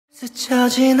스쳐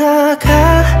지나가는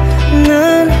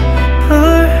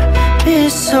불빛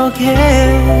속에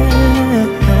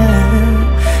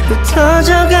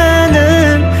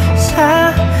흩어져가는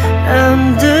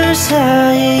사람들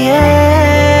사이에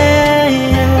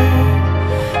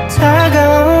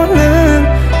다가오는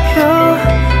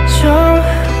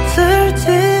표정들 뒤.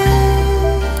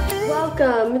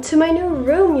 Welcome to my new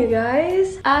room, you guys.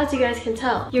 As you guys can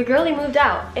tell, your girlie moved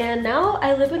out and now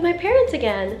I live with my parents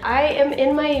again. I am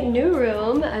in my new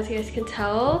room, as you guys can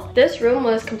tell. This room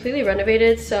was completely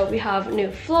renovated, so we have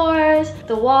new floors,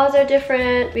 the walls are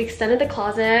different, we extended the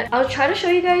closet. I'll try to show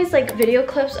you guys like video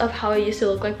clips of how it used to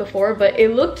look like before, but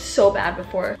it looked so bad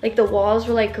before. Like the walls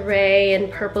were like gray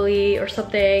and purpley or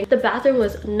something. The bathroom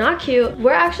was not cute.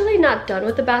 We're actually not done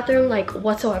with the bathroom like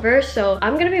whatsoever, so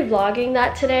I'm gonna be vlogging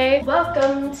that today.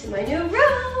 Welcome to my new room.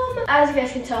 As you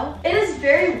guys can tell, it is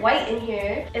very white in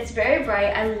here. It's very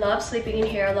bright. I love sleeping in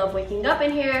here. I love waking up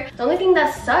in here. The only thing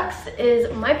that sucks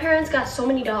is my parents got so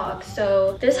many dogs.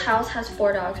 So this house has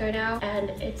 4 dogs right now and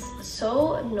it's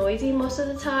so noisy most of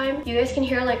the time. You guys can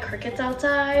hear like crickets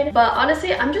outside. But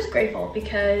honestly, I'm just grateful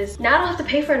because now I don't have to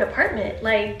pay for an apartment.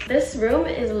 Like this room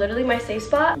is literally my safe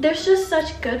spot. There's just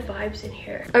such good vibes in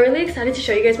here. I'm really excited to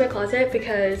show you guys my closet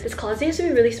because this closet used to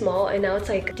be really small and now it's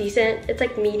like decent. It's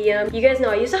like medium. You guys know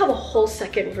I used to have a whole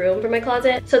second room for my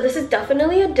closet, so this is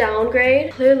definitely a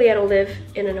downgrade. Clearly I don't live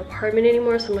in an apartment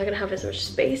anymore, so I'm not gonna have as much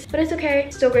space, but it's okay.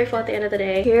 Still grateful at the end of the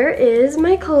day. Here is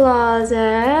my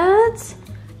closet.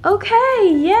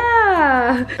 Okay,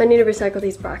 yeah, I need to recycle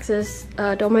these boxes.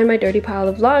 Don't mind my dirty pile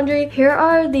of laundry. Here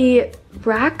are the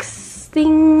racks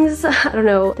things. I don't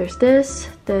know, there's this,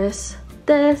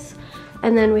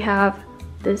 and then we have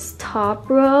this top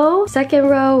row, second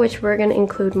row, which we're gonna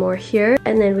include more here,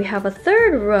 and then we have a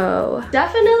third row.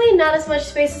 Definitely not as much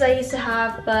space as I used to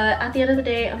have, but at the end of the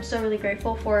day, I'm still really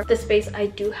grateful for the space I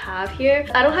do have here.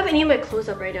 I don't have any of my clothes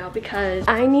up right now because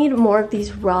I need more of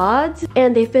these rods,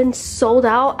 and they've been sold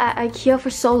out at IKEA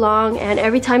for so long, and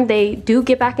every time they do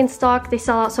get back in stock, they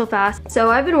sell out so fast.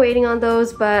 So I've been waiting on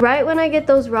those, but right when I get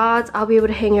those rods, I'll be able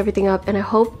to hang everything up, and I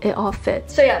hope it all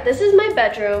fits. So yeah, this is my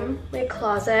bedroom, my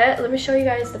closet. Let me show you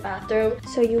guys the bathroom.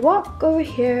 So you walk over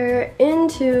here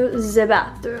into the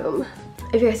bathroom.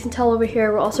 If you guys can tell over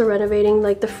here, we're also renovating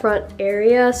like the front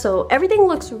area, so everything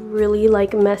looks really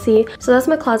like messy. So that's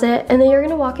my closet, and then you're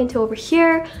gonna walk into over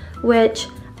here, which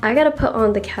I gotta put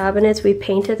on the cabinets. We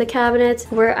painted the cabinets.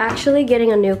 We're actually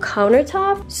getting a new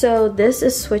countertop, so this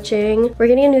is switching. We're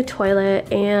getting a new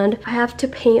toilet, and I have to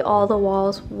paint all the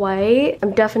walls white.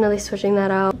 I'm definitely switching that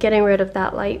out, getting rid of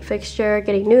that light fixture,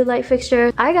 getting new light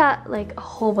fixture. I got like a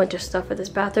whole bunch of stuff for this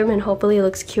bathroom, and hopefully it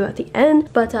looks cute at the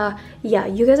end. But yeah,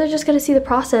 you guys are just gonna see the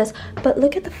process, but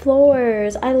look at the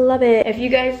floors. I love it. If you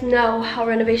guys know how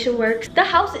renovation works, the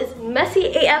house is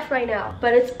messy AF right now,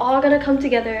 but it's all gonna come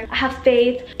together. I have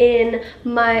faith in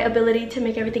my ability to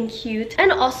make everything cute.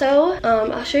 And also,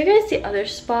 I'll show you guys the other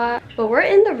spot, but we're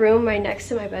in the room right next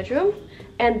to my bedroom.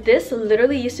 And this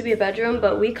literally used to be a bedroom,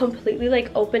 but we completely like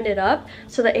opened it up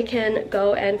so that it can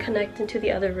go and connect into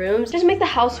the other rooms. Just make the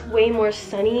house way more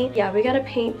sunny. Yeah, we gotta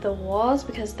paint the walls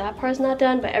because that part's not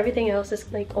done, but everything else is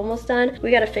like almost done. We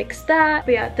gotta fix that.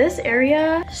 But yeah, this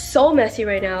area, so messy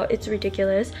right now. It's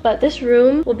ridiculous. But this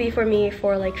room will be for me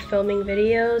for like filming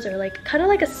videos or like kind of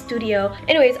like a studio.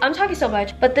 Anyways, I'm talking so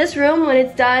much, but this room, when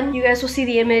it's done, you guys will see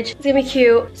the image. It's gonna be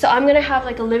cute. So I'm gonna have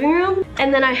like a living room,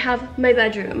 and then I have my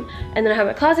bedroom, and then I have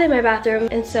my closet, my bathroom.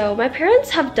 And so my parents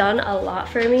have done a lot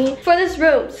for me for this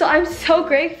room, so I'm so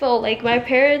grateful. Like my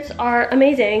parents are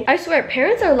amazing. I swear,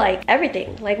 parents are like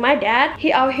everything. Like my dad,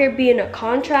 he out here being a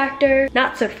contractor,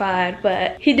 not certified,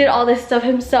 but he did all this stuff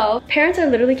himself. Parents are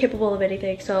literally capable of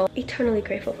anything, so eternally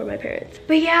grateful for my parents.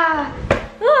 But yeah,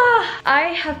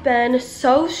 I have been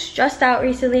so stressed out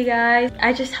recently, guys.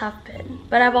 I just have been,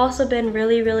 but I've also been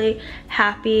really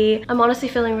happy. I'm honestly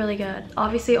feeling really good.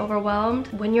 Obviously overwhelmed.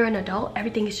 When you're an adult,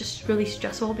 everything is just really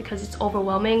stressful because it's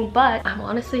overwhelming, but I'm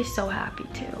honestly so happy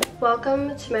too.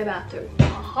 Welcome to my bathroom.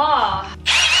 Aha!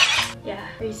 Yeah,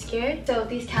 are you scared? So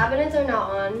these cabinets are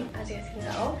not on, as you guys can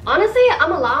tell. Honestly,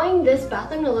 I'm allowing this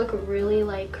bathroom to look really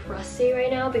like crusty right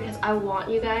now because I want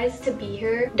you guys to be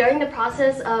here during the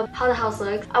process of how the house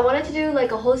looks. I wanted to do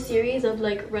like a whole series of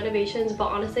like renovations, but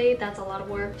honestly, that's a lot of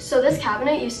work. So this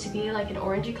cabinet used to be like an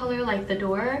orangey color, like the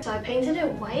door. So I painted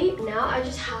it white. Now I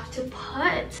just have to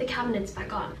put the cabinets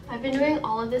back on. I've been doing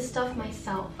all of this stuff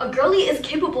myself. A girly is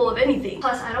capable of anything.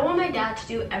 Plus, I don't want my dad to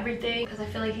do everything because I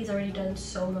feel like he's already done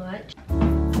so much.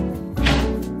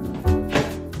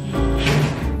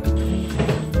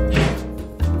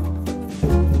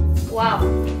 Wow.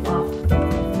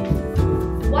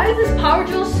 Why is this power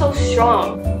drill so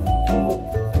strong?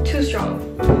 strong.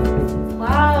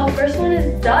 Wow, first one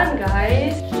is done,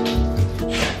 guys.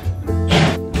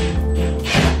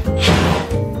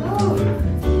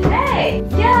 Okay,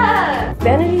 yeah!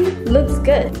 Vanity looks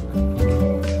good.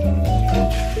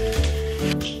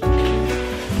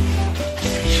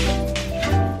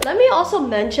 Let me also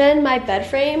mention my bed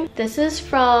frame. This is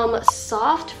from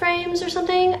Soft Frames or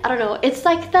something. I don't know. It's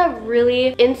like the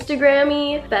really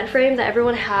Instagram-y bed frame that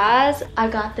everyone has. I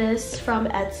got this from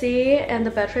Etsy and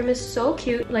the bed frame is so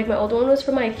cute. Like my old one was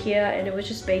from IKEA and it was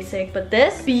just basic, but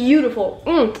this, beautiful.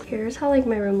 Here's how like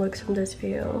my room looks from this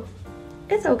view.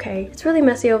 It's okay. It's really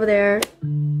messy over there.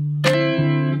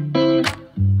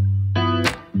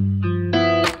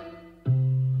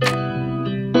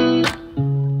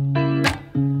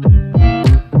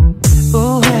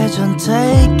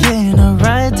 Taking a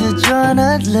ride to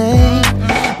Jonathan Lake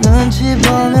눈치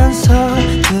보면서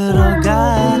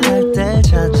들어가 할 때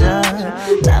찾아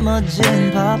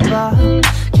나머진 바빠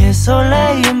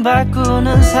개설레임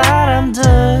바꾸는 사람들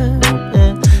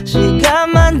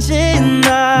시간만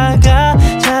지나가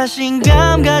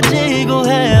자신감 가지고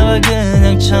해와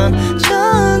그냥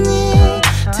천천히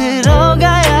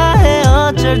들어가야 해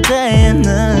어쩔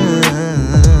때는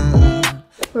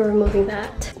We're removing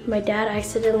that. My dad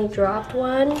accidentally dropped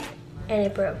one and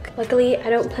it broke. Luckily, I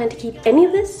don't plan to keep any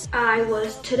of this. I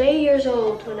was today years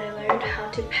old when I learned how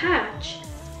to patch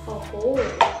a hole.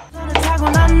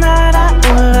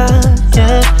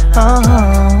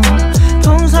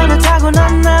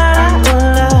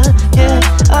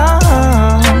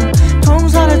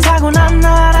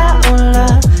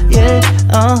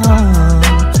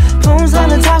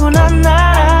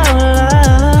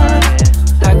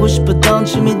 싶었던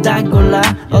취미 다 골라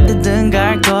어디든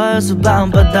갈 거여서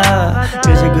바운바다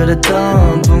그저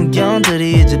그랬던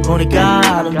풍경들이 이제 보니까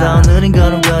아름다운 느린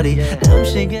걸음걸이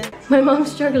음식에 My mom's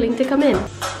struggling to come in.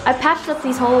 I patched up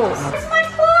these holes. It's my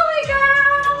Chloe,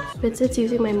 girl! It's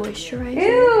using my moisturizer.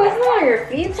 Ew, it's not on your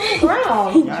feet, it's on the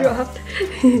ground. He dropped.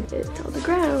 It's on the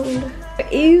ground.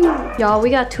 Ew. Y'all, we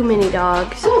got too many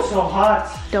dogs. So hot.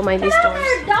 Don't mind these dogs.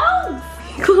 They're dogs!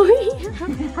 Chloe.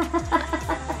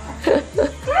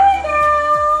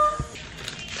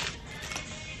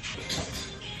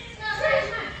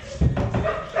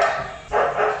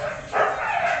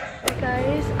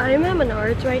 I'm at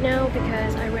Menards right now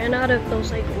because I ran out of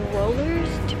those like rollers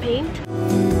to paint.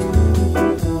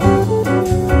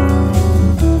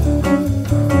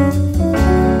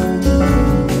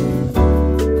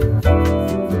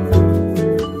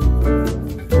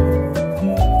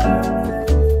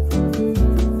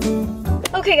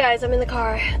 Okay guys, I'm in the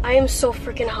car. I am so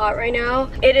freaking hot right now.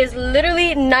 It is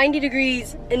literally 90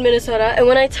 degrees in Minnesota. And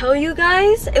when I tell you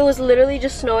guys, it was literally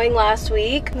just snowing last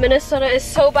week. Minnesota is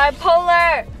so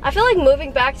bipolar. I feel like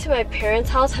moving back to my parents'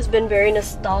 house has been very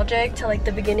nostalgic to like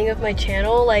the beginning of my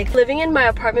channel. Like living in my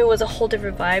apartment was a whole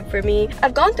different vibe for me.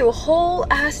 I've gone through a whole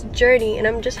ass journey and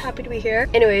I'm just happy to be here.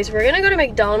 Anyways, we're gonna go to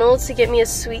McDonald's to get me a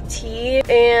sweet tea.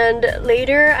 And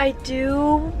later I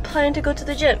do plan to go to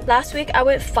the gym. Last week I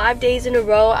went 5 days in a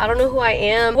row. I don't know who I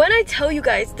am. When I tell you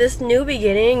guys this new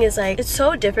beginning is like, it's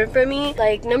so different for me.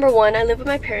 Like number one, I live with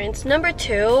my parents. Number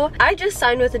two, I just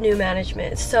signed with a new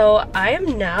management. So I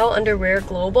am now under Rare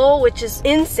Global, which is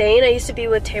insane. I used to be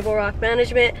with Table Rock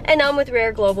Management and now I'm with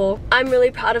Rare Global. I'm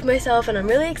really proud of myself and I'm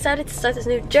really excited to start this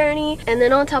new journey. And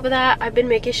then on top of that, I've been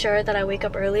making sure that I wake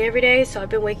up early every day. So I've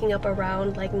been waking up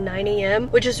around like 9 a.m.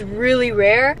 which is really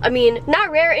rare. I mean,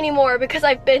 not rare anymore because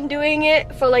I've been doing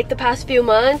it for like the past few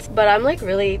months, but I'm like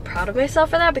really proud of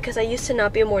myself for that because I used to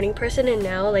not be a morning person and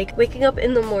now like waking up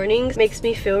in the mornings makes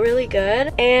me feel really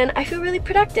good and I feel really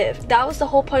productive. That was the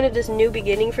whole point of this new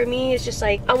beginning for me. It's just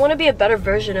like I want to be a better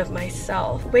version of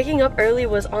myself. Waking up early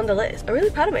was on the list. I'm really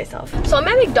proud of myself. So I'm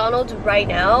at McDonald's right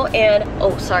now and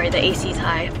oh sorry, the AC is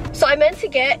high. So I meant to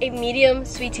get a medium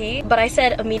sweet tea but I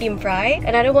said a medium fry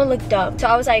and I didn't want to look dumb. So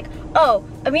I was like, oh,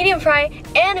 a medium fry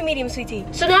and a medium sweet tea.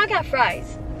 So now I got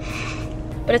fries.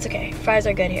 But it's okay, fries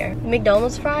are good here.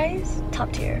 McDonald's fries,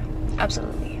 top tier,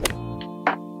 absolutely.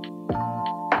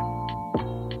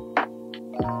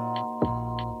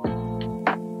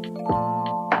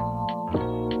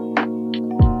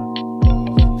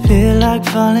 Feel like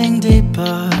falling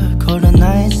deeper. Colder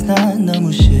nights 난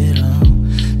너무 싫어.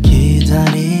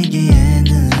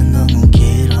 기다리기에는 너무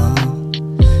길어.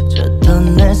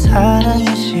 줬던 내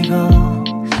사랑이 식어.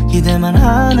 기대만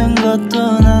하는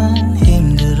것도 난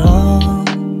힘들어.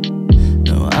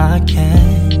 No, I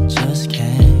can't, just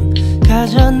can't.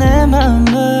 가져 내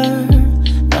맘을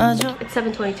놔줘.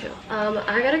 7:22.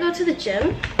 I gotta go to the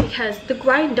gym because the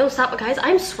grind don't stop. Guys,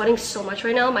 I'm sweating so much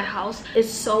right now. My house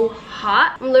is so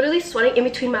hot. I'm literally sweating in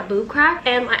between my boob crack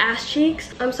and my ass cheeks.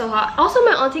 I'm so hot. Also,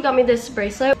 my auntie got me this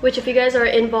bracelet, which if you guys are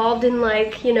involved in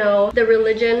like, you know, the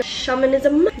religion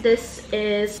shamanism, this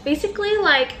is basically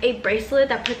like a bracelet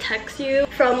that protects you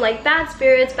from like bad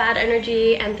spirits, bad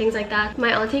energy, and things like that.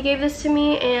 My auntie gave this to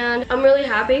me and I'm really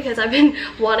happy because I've been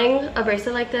wanting a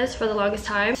bracelet like this for the longest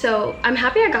time. So I'm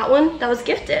happy I got one that was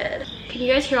gifted. Can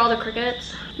you guys hear all the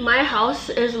crickets? My house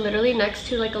is literally next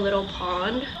to like a little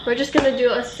pond. We're just gonna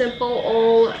do a simple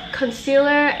old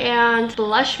concealer and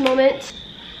blush moment.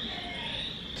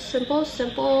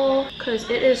 Simple, because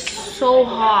it is so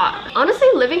hot. Honestly,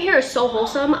 living here is so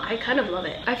wholesome. I kind of love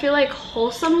it. I feel like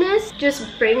wholesomeness just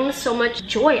brings so much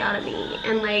joy out of me,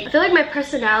 and like I feel like my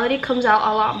personality comes out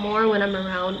a lot more when I'm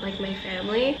around like my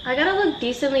family. I gotta look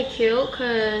decently cute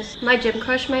because my gym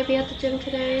crush might be at the gym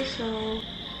today. So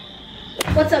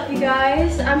what's up, you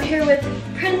guys? I'm here with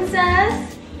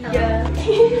Princess. Yeah.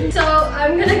 So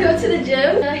I'm gonna go to the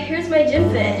gym. Here's my gym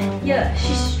fit. Yeah,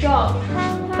 she's strong.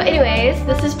 But anyways,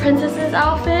 this is Princess's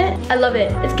outfit. I love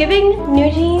it. It's giving new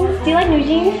jeans. Do you like new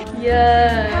jeans?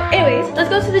 Yeah. Anyways, let's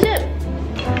go to the gym.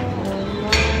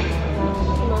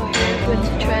 I'm out here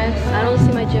with Tress. I don't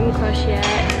see my gym crush yet.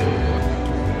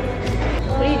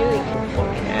 What are you doing?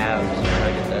 Working out, trying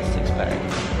to get that six-pack.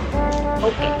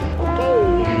 Okay.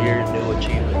 Your new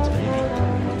achievements, baby.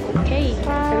 Okay,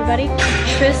 everybody.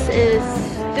 Tris is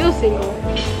still single.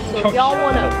 So if y'all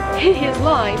wanna hit his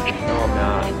line. No, I'm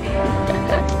not.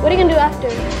 What are you gonna do after? I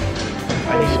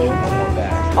need one more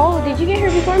bag. Oh, did you get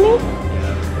here before me?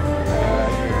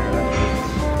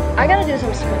 I gotta do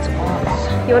some split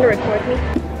squats. You wanna record me?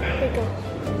 Here we go.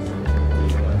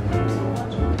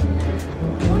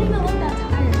 You don't even look that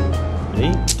tired. Me?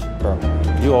 Bro,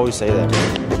 you always say that.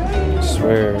 I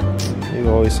swear, you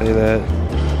always say that.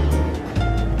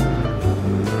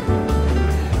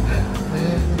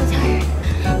 I'm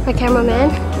tired. My cameraman.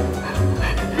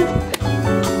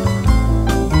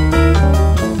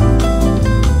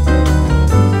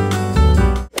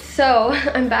 So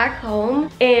I'm back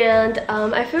home and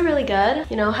I feel really good.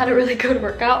 You know, had a really good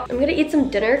workout. I'm gonna eat some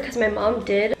dinner because my mom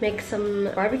did make some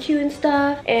barbecue and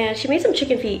stuff, and she made some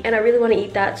chicken feet and I really want to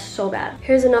eat that so bad.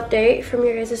 Here's an update from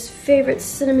your guys' favorite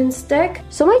cinnamon stick.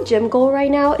 So my gym goal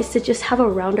right now is to just have a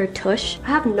rounder tush. I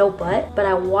have no butt, but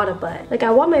I want a butt. Like,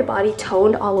 I want my body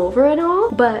toned all over and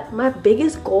all, but my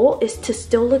biggest goal is to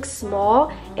still look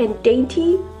small and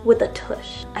dainty with a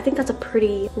tush. I think that's a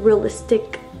pretty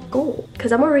realistic goal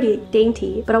because I'm already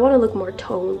dainty, but I want to look more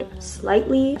toned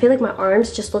slightly. I feel like my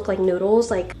arms just look like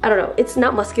noodles. Like, I don't know, it's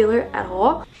not muscular at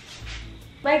all.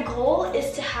 My goal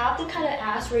is to have the kind of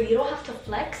ass where you don't have to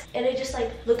flex and it just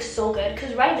like looks so good,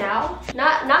 because right now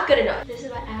not good enough. This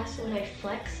is my ass when I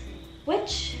flex,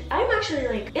 which I'm actually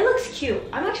like, it looks cute.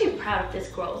 I'm actually proud of this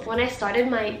growth. When I started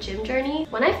my gym journey,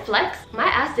 when I flexed, my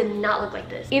ass did not look like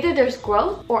this. Either there's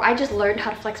growth or I just learned how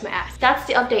to flex my ass. That's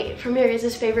the update from your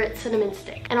guys' favorite cinnamon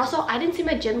stick. And also, I didn't see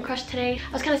my gym crush today.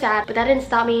 I was kind of sad, but that didn't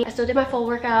stop me. I still did my full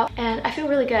workout and I feel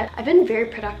really good. I've been very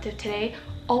productive today.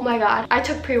 Oh my god, I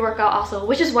took pre-workout also,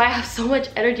 which is why I have so much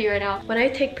energy right now. When I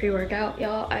take pre-workout,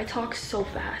 y'all, I talk so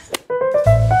fast.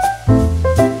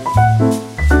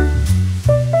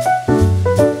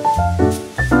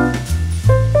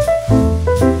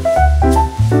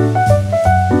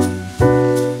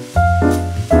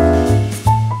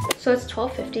 So it's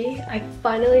 12:50. I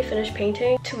finally finished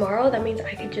painting. Tomorrow, that means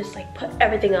I could just like put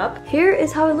everything up. Here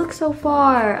is how it looks so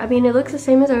far. I mean, it looks the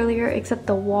same as earlier, except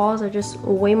the walls are just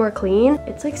way more clean.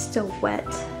 It's like still wet.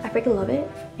 I freaking love it.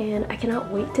 And I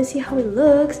cannot wait to see how it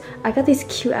looks. I got these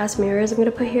cute ass mirrors I'm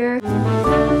gonna put here.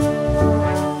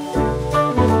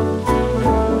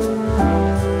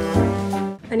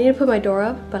 I need to put my door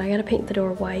up, but I gotta paint the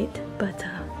door white. But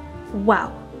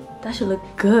wow, that should look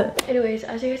good. Anyways,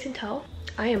 as you guys can tell,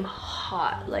 I am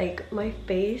hot. Like, my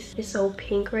face is so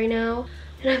pink right now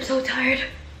and I'm so tired.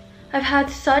 I've had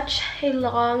such a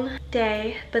long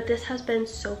day, but this has been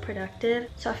so productive,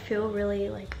 so I feel really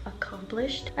like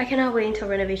accomplished. I cannot wait until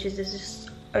renovations is just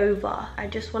over. I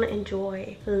just want to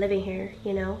enjoy living here,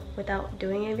 you know, without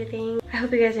doing everything. I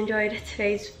hope you guys enjoyed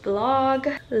today's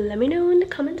vlog. Let me know in the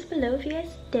comments below if you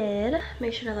guys did.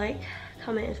 Make sure to like,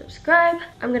 comment, and subscribe.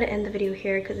 I'm gonna end the video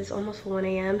here because it's almost 1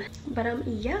 AM. But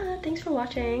yeah, thanks for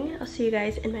watching. I'll see you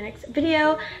guys in my next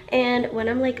video, and when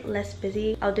I'm like less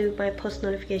busy, I'll do my post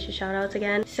notification shout outs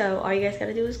again. So all you guys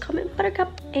gotta do is comment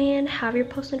buttercup and have your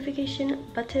post notification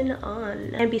button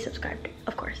on, and be subscribed,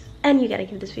 of course, and you gotta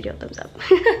give this video a thumbs up.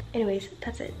 Anyways,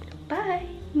 that's it. Bye.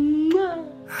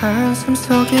 한숨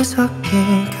속에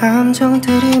섞인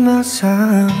감정들이면서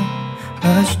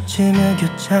마주치며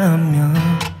교차하며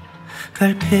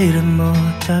갈피를 못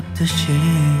잡듯이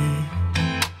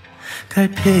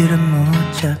갈피를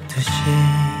못 잡듯이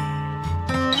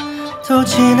또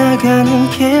지나가는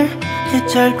길 이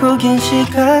짧고 긴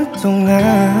시간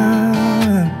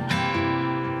동안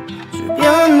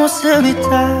주변 모습이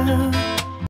다